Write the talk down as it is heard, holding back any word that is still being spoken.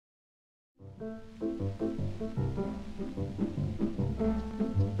When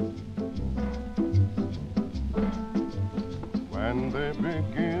they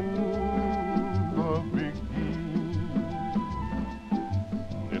begin the beginning,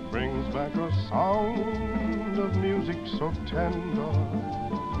 it brings back a sound of music so tender.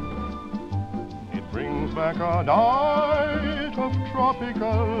 It brings back a night of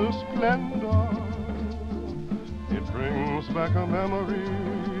tropical splendor. It brings back a memory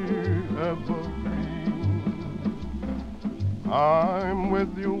evergreen. I'm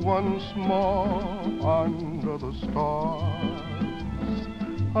with you once more under the stars,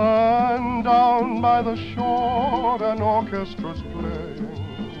 and down by the shore an orchestra's playing,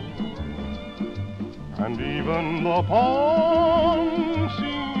 and even the palms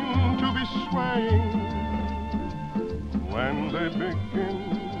seem to be swaying when they begin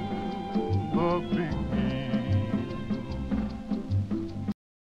the beginning.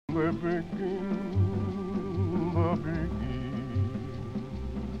 They begin the beginning.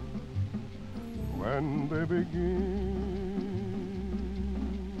 When they begin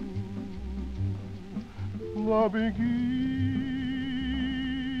the beginning.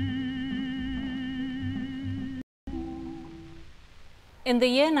 In the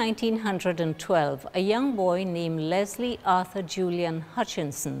year 1912, a young boy named Leslie Arthur Julien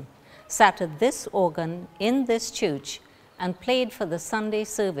Hutchinson sat at this organ in this church and played for the Sunday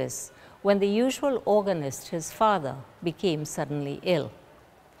service when the usual organist, his father, became suddenly ill.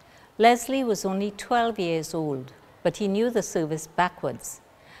 Leslie was only 12 years old, but he knew the service backwards.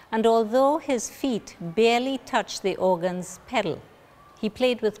 And although his feet barely touched the organ's pedal, he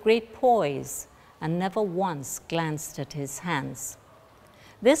played with great poise and never once glanced at his hands.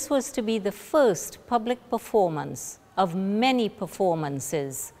 This was to be the first public performance of many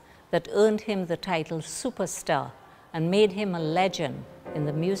performances that earned him the title superstar and made him a legend in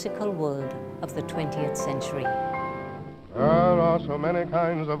the musical world of the 20th century. There are so many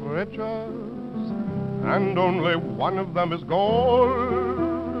kinds of riches, and only one of them is gold.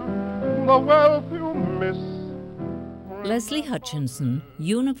 The wealth you miss. Leslie Hutchinson,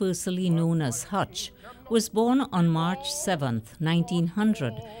 universally known as Hutch, was born on March 7,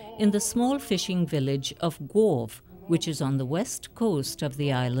 1900, in the small fishing village of Grove, which is on the west coast of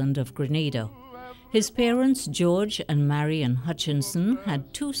the island of Grenada. His parents, George and Marion Hutchinson,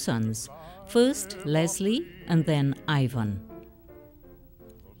 had two sons, first Leslie and then Ivan.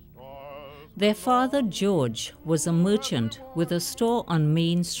 Their father, George, was a merchant with a store on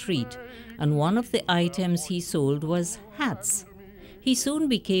Main Street, and one of the items he sold was hats. He soon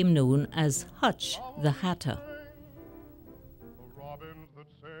became known as Hutch the Hatter.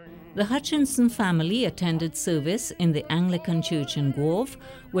 The Hutchinson family attended service in the Anglican Church in Grove,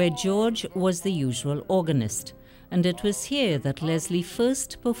 where George was the usual organist, and it was here that Leslie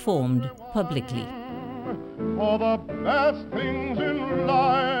first performed publicly. For the best things in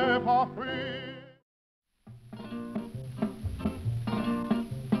life are free.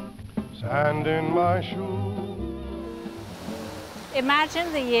 Sand in my shoes.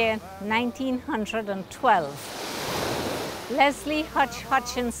 Imagine the year 1912. Leslie Hutch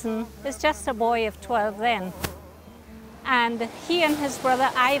Hutchinson is just a boy of 12 then. And he and his brother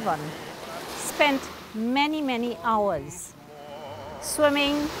Ivan spent many hours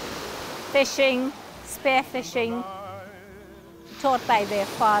swimming, fishing, spearfishing, taught by their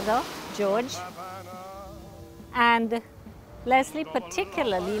father, George. And Leslie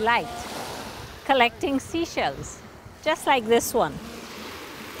particularly liked collecting seashells, just like this one.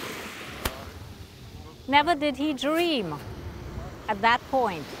 Never did he dream at that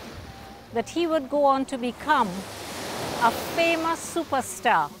point that he would go on to become a famous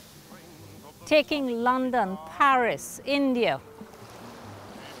superstar, taking London, Paris, India,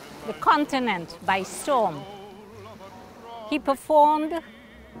 the continent by storm. He performed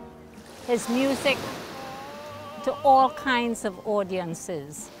his music to all kinds of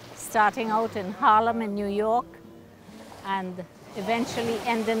audiences, starting out in Harlem in New York and eventually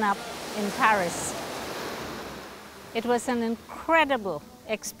ending up in Paris. It was an incredible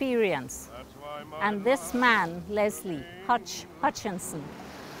experience, and this man, Leslie Hutch Hutchinson,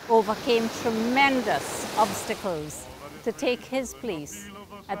 overcame tremendous obstacles to take his place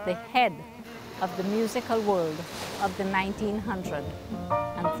at the head of the musical world of the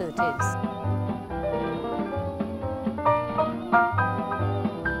 1930s.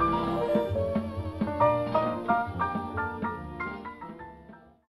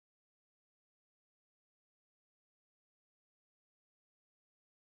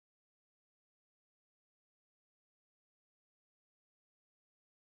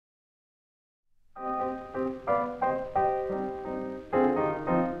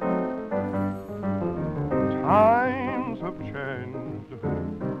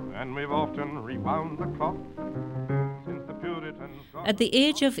 often rewound the clock since the Puritans. At the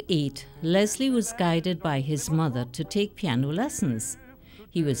age of 8, Leslie was guided by his mother to take piano lessons.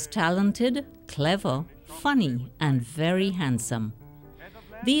 He was talented, clever, funny, and very handsome.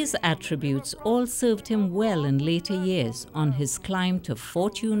 These attributes all served him well in later years on his climb to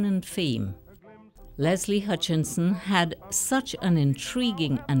fortune and fame. Leslie Hutchinson had such an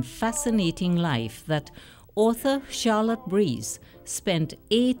intriguing and fascinating life that author Charlotte Breeze spent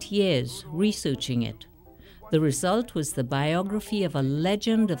 8 years researching it. The result was the biography of a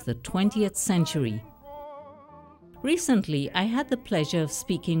legend of the 20th century. Recently, I had the pleasure of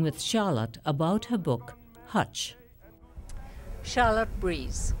speaking with Charlotte about her book, Hutch. Charlotte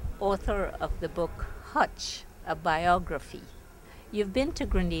Breeze, author of the book Hutch, a biography. You've been to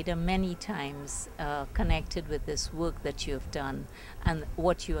Grenada many times, connected with this work that you have done and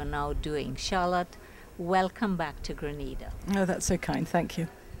what you are now doing. Charlotte, welcome back to Grenada. Oh, that's so kind. Thank you.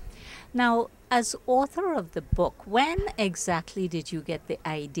 Now, as author of the book, when exactly did you get the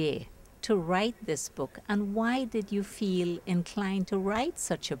idea to write this book, and why did you feel inclined to write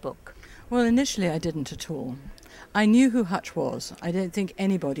such a book? Well, initially I didn't at all. I knew who Hutch was. I don't think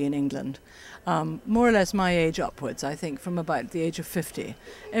anybody in England, more or less my age upwards, I think from about the age of 50,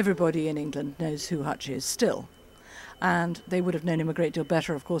 everybody in England knows who Hutch is still. And they would have known him a great deal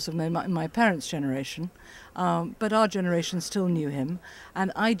better, of course, than my parents' generation. But our generation still knew him,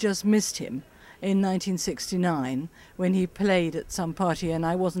 and I just missed him in 1969 when he played at some party and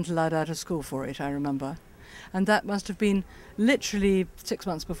I wasn't allowed out of school for it, I remember. And that must have been literally 6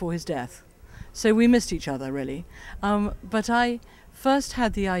 months before his death. So we missed each other, really. But I first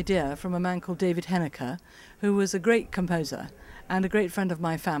had the idea from a man called David Henniker, who was a great composer and a great friend of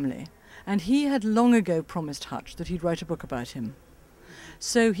my family. And he had long ago promised Hutch that he'd write a book about him.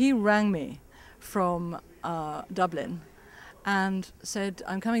 So he rang me from Dublin and said,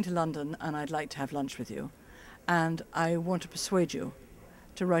 I'm coming to London and I'd like to have lunch with you. And I want to persuade you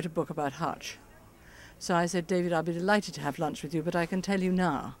to write a book about Hutch. So I said, David, I'll be delighted to have lunch with you, but I can tell you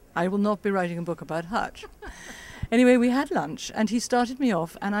now, I will not be writing a book about Hutch. Anyway, we had lunch and he started me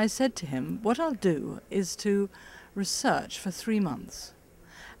off and I said to him, what I'll do is to research for 3 months.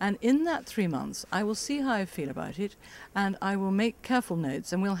 And in that 3 months, I will see how I feel about it and I will make careful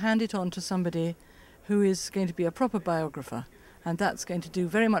notes and we'll hand it on to somebody who is going to be a proper biographer. And that's going to do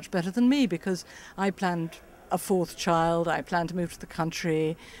very much better than me because I planned a 4th child, I planned to move to the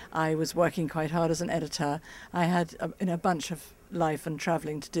country, I was working quite hard as an editor, I had a bunch of life and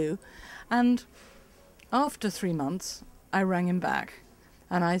travelling to do. And after 3 months, I rang him back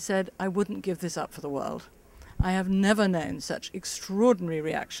and I said I wouldn't give this up for the world. I have never known such extraordinary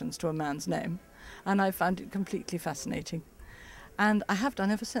reactions to a man's name, and I found it completely fascinating. And I have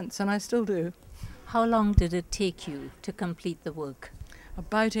done ever since, and I still do. How long did it take you to complete the work?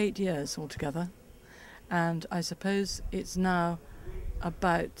 About 8 years altogether. And I suppose it's now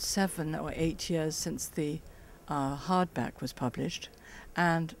about 7 or 8 years since the hardback was published,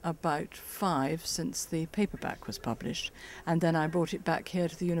 and about 5 since the paperback was published. And then I brought it back here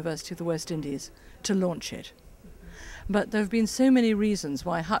to the University of the West Indies to launch it. But there have been so many reasons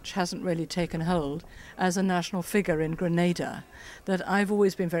why Hutch hasn't really taken hold as a national figure in Grenada that I've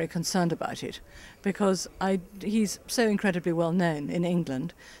always been very concerned about it, because he's so incredibly well known in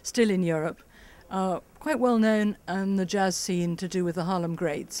England, still in Europe, quite well known in the jazz scene to do with the Harlem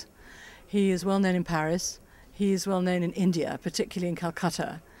Greats. He is well known in Paris, he is well known in India, particularly in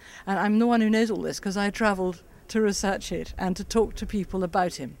Calcutta. And I'm the one who knows all this because I travelled to research it and to talk to people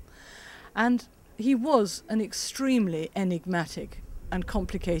about him. And he was an extremely enigmatic and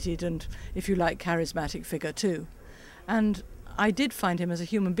complicated and, if you like, charismatic figure too. And I did find him as a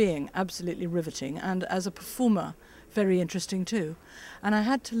human being absolutely riveting, and as a performer very interesting too. And I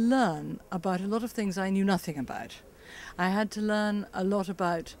had to learn about a lot of things I knew nothing about. I had to learn a lot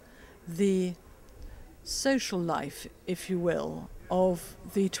about the social life, if you will, of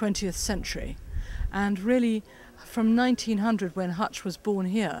the 20th century. And really, from 1900, when Hutch was born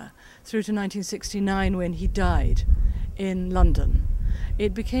here, through to 1969, when he died in London,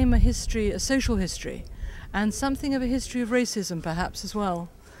 it became a history, a social history, and something of a history of racism, perhaps, as well,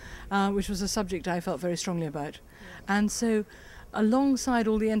 which was a subject I felt very strongly about. And so, alongside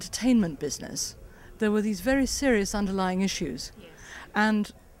all the entertainment business, there were these very serious underlying issues. Yes.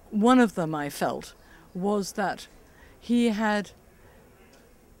 And one of them, I felt, was that he had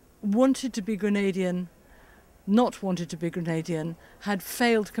wanted to be Grenadian, not wanted to be Grenadian, had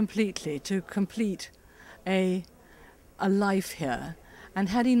failed completely to complete a life here. And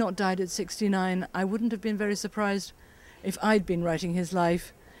had he not died at 69, I wouldn't have been very surprised if I'd been writing his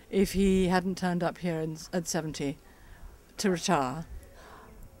life if he hadn't turned up here at 70 to retire.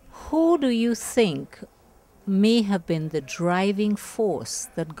 Who do you think may have been the driving force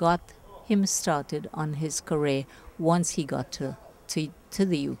that got him started on his career once he got to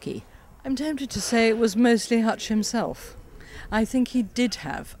the UK? I'm tempted to say it was mostly Hutch himself. I think he did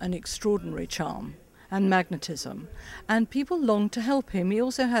have an extraordinary charm and magnetism, and people longed to help him. He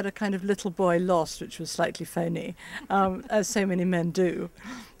also had a kind of little boy lost, which was slightly phony, as so many men do,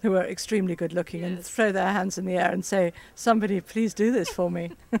 who are extremely good looking and throw their hands in the air and say, "Somebody please do this for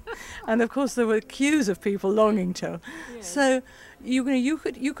me." And of course there were queues of people longing to. Yes. So you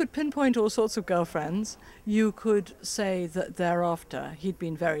could pinpoint all sorts of girlfriends. You could say that thereafter he'd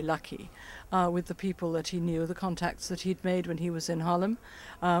been very lucky with the people that he knew, the contacts that he'd made when he was in Harlem,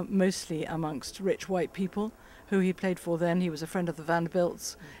 mostly amongst rich white people who he played for then. He was a friend of the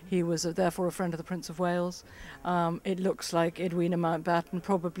Vanderbilts. He was therefore a friend of the Prince of Wales. It looks like Edwina Mountbatten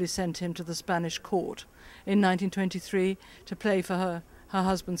probably sent him to the Spanish court in 1923 to play for her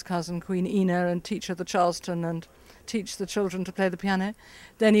husband's cousin, Queen Ina, and teach her the Charleston and teach the children to play the piano.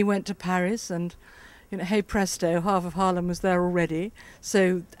 Then he went to Paris, and hey presto, half of Harlem was there already.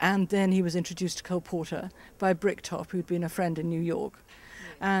 So, and then he was introduced to Cole Porter by Bricktop, who'd been a friend in New York.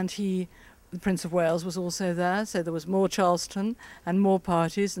 And the Prince of Wales was also there, so there was more Charleston and more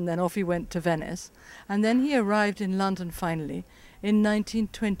parties, and then off he went to Venice. And then he arrived in London finally in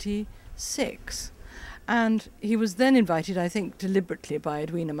 1926. And he was then invited, I think, deliberately by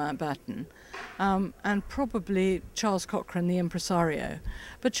Edwina Mountbatten, and probably Charles Cochrane, the impresario.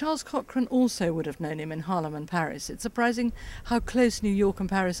 But Charles Cochrane also would have known him in Harlem and Paris. It's surprising how close New York and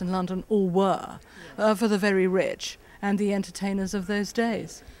Paris and London all were for the very rich and the entertainers of those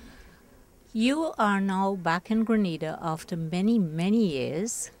days. You are now back in Grenada after many, many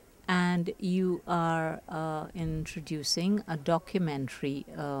years, and you are introducing a documentary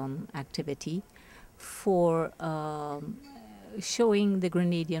activity for showing the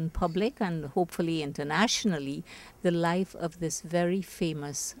Grenadian public and hopefully internationally the life of this very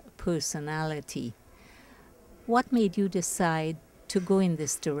famous personality. What made you decide to go in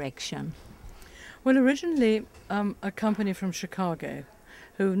this direction? Well, originally a company from Chicago,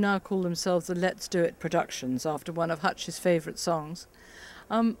 who now call themselves the Let's Do It Productions, after one of Hutch's favourite songs,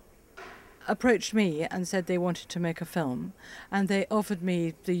 approached me and said they wanted to make a film, and they offered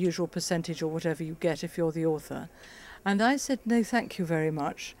me the usual percentage or whatever you get if you're the author. And I said, no, thank you very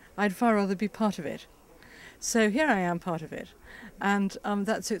much. I'd far rather be part of it. So here I am, part of it. And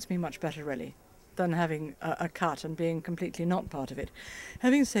that suits me much better, really, than having a cut and being completely not part of it.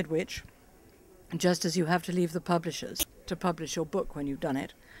 Having said which, just as you have to leave the publishers to publish your book when you've done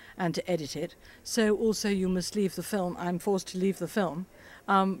it and to edit it, so also you must leave the film. I'm forced to leave the film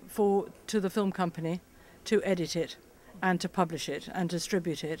to the film company to edit it and to publish it and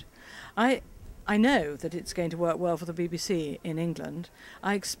distribute it. I know that it's going to work well for the BBC in England.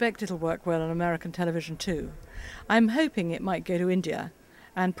 I expect it'll work well on American television too. I'm hoping it might go to India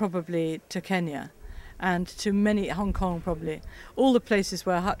and probably to Kenya and to Hong Kong probably, all the places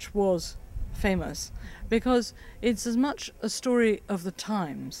where Hutch was famous, because it's as much a story of the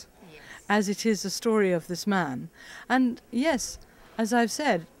times as it is a story of this man. And yes, as I've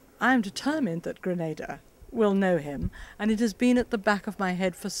said, I am determined that Grenada will know him, and it has been at the back of my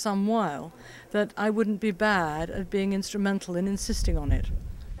head for some while that I wouldn't be bad at being instrumental in insisting on it.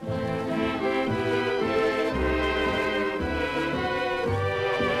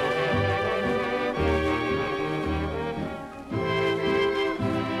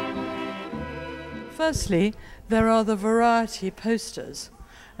 Firstly, there are the variety posters,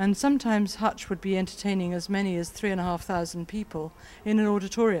 and sometimes Hutch would be entertaining as many as 3,500 people in an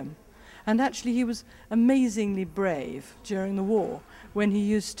auditorium. And actually he was amazingly brave during the war when he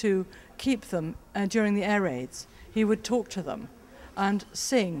used to keep them during the air raids. He would talk to them and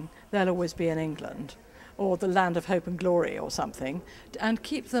sing "There'll Always Be an England" or "The Land of Hope and Glory" or something, and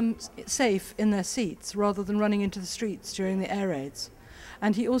keep them safe in their seats rather than running into the streets during the air raids.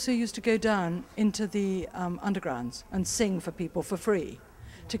 And he also used to go down into the undergrounds and sing for people for free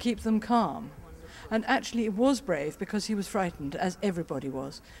to keep them calm. And actually it was brave because he was frightened, as everybody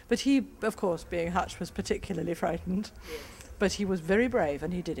was. But he, of course, being Hutch, was particularly frightened. Yes. But he was very brave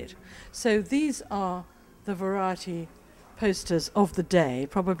and he did it. So these are the variety posters of the day,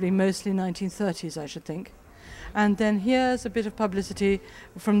 probably mostly 1930s, I should think. And then here's a bit of publicity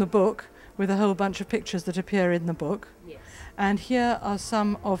from the book with a whole bunch of pictures that appear in the book. Yes. And here are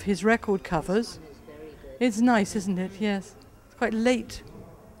some of his record covers. It's nice, isn't it? Yes. It's quite late.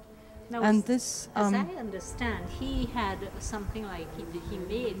 Now, and this, as I understand, he had something like, he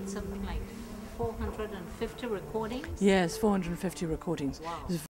made something like 450 recordings? Yes, 450 recordings. Wow.